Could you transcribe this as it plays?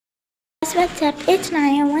guys, what's up? It's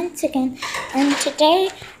Naya once again, and today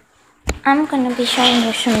I'm gonna be showing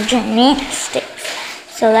you some gymnastics.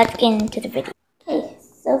 So let's get into the video. Okay,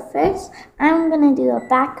 so first I'm gonna do a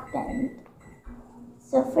back bend.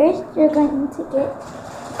 So first you're going to get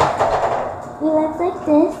your legs like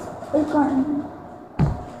this.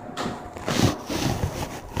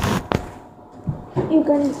 You're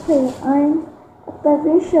going to put your arm above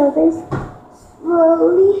your shoulders,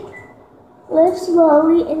 lift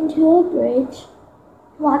slowly into a bridge.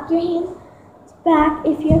 Walk your hands back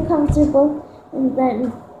if you're comfortable, and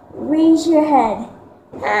then raise your head.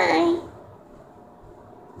 Hi.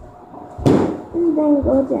 And then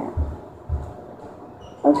go down.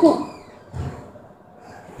 Okay.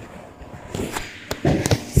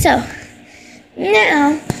 So,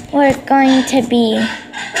 now we're going to be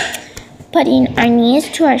putting our knees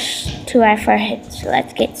to our forehead. So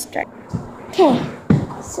let's get started. Okay.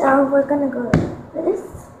 So we're gonna go like this.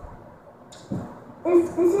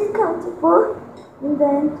 If this is comfortable, and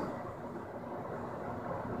then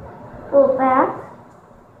go back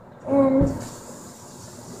and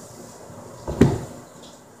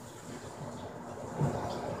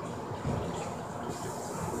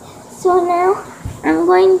so now I'm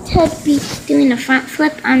going to be doing a front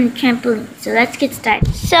flip on the trampoline. So let's get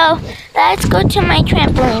started. So let's go to my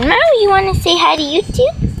trampoline. Maui, you want to say hi to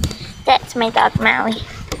YouTube? That's my dog, Maui.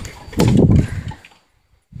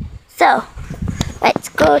 So, let's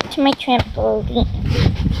go to my trampoline.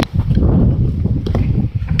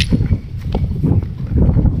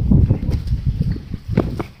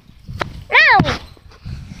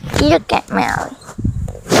 Maui! Look at Maui.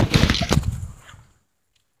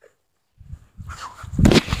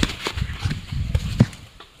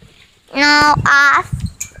 No, off.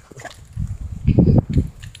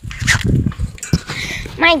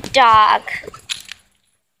 My dog.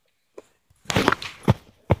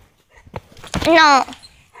 No.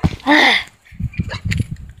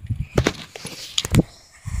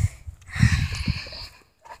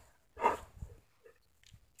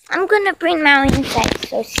 I'm gonna bring Maui inside,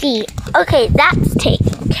 so see. Okay, that's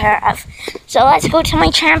taken care of. So let's go to my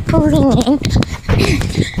trampoline.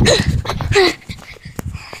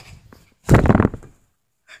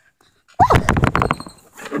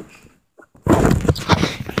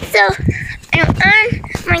 So I'm on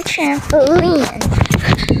my trampoline.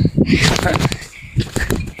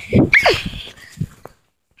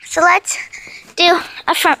 So let's do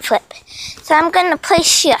a front flip. So I'm gonna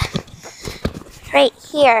place you right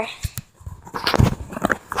here.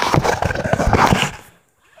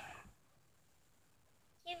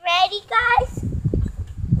 You ready, guys?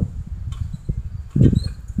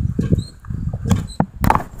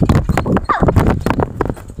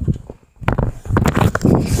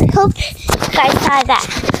 I hope you guys saw that.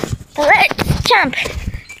 So let's jump.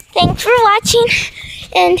 Thanks for watching,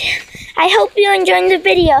 and I hope you enjoyed the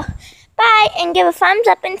video. Bye, and give a thumbs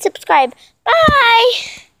up and subscribe. Bye!